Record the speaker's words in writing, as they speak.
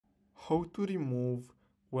How to remove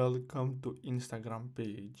welcome to Instagram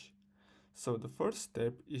page. So the first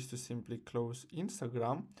step is to simply close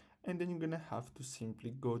Instagram, and then you're gonna have to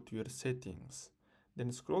simply go to your settings.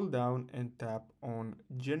 Then scroll down and tap on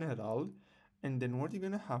general, and then what you're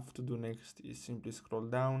gonna have to do next is simply scroll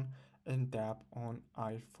down and tap on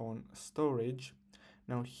iPhone storage.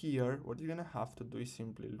 Now here what you're gonna have to do is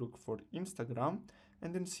simply look for Instagram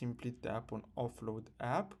and then simply tap on offload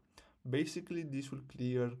app. Basically this will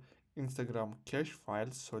clear Instagram cache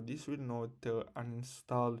files, so this will not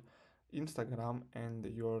uninstall Instagram, and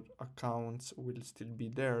your accounts will still be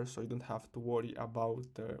there, so you don't have to worry about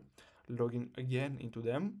logging again into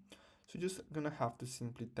them. So you're just gonna have to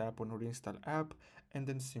simply tap on reinstall app and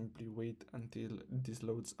then simply wait until this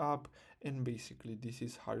loads up, and basically this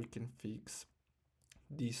is how you can fix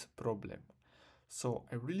this problem. So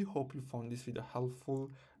I really hope you found this video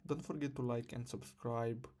helpful. Don't forget to like and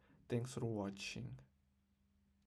subscribe. Thanks for watching.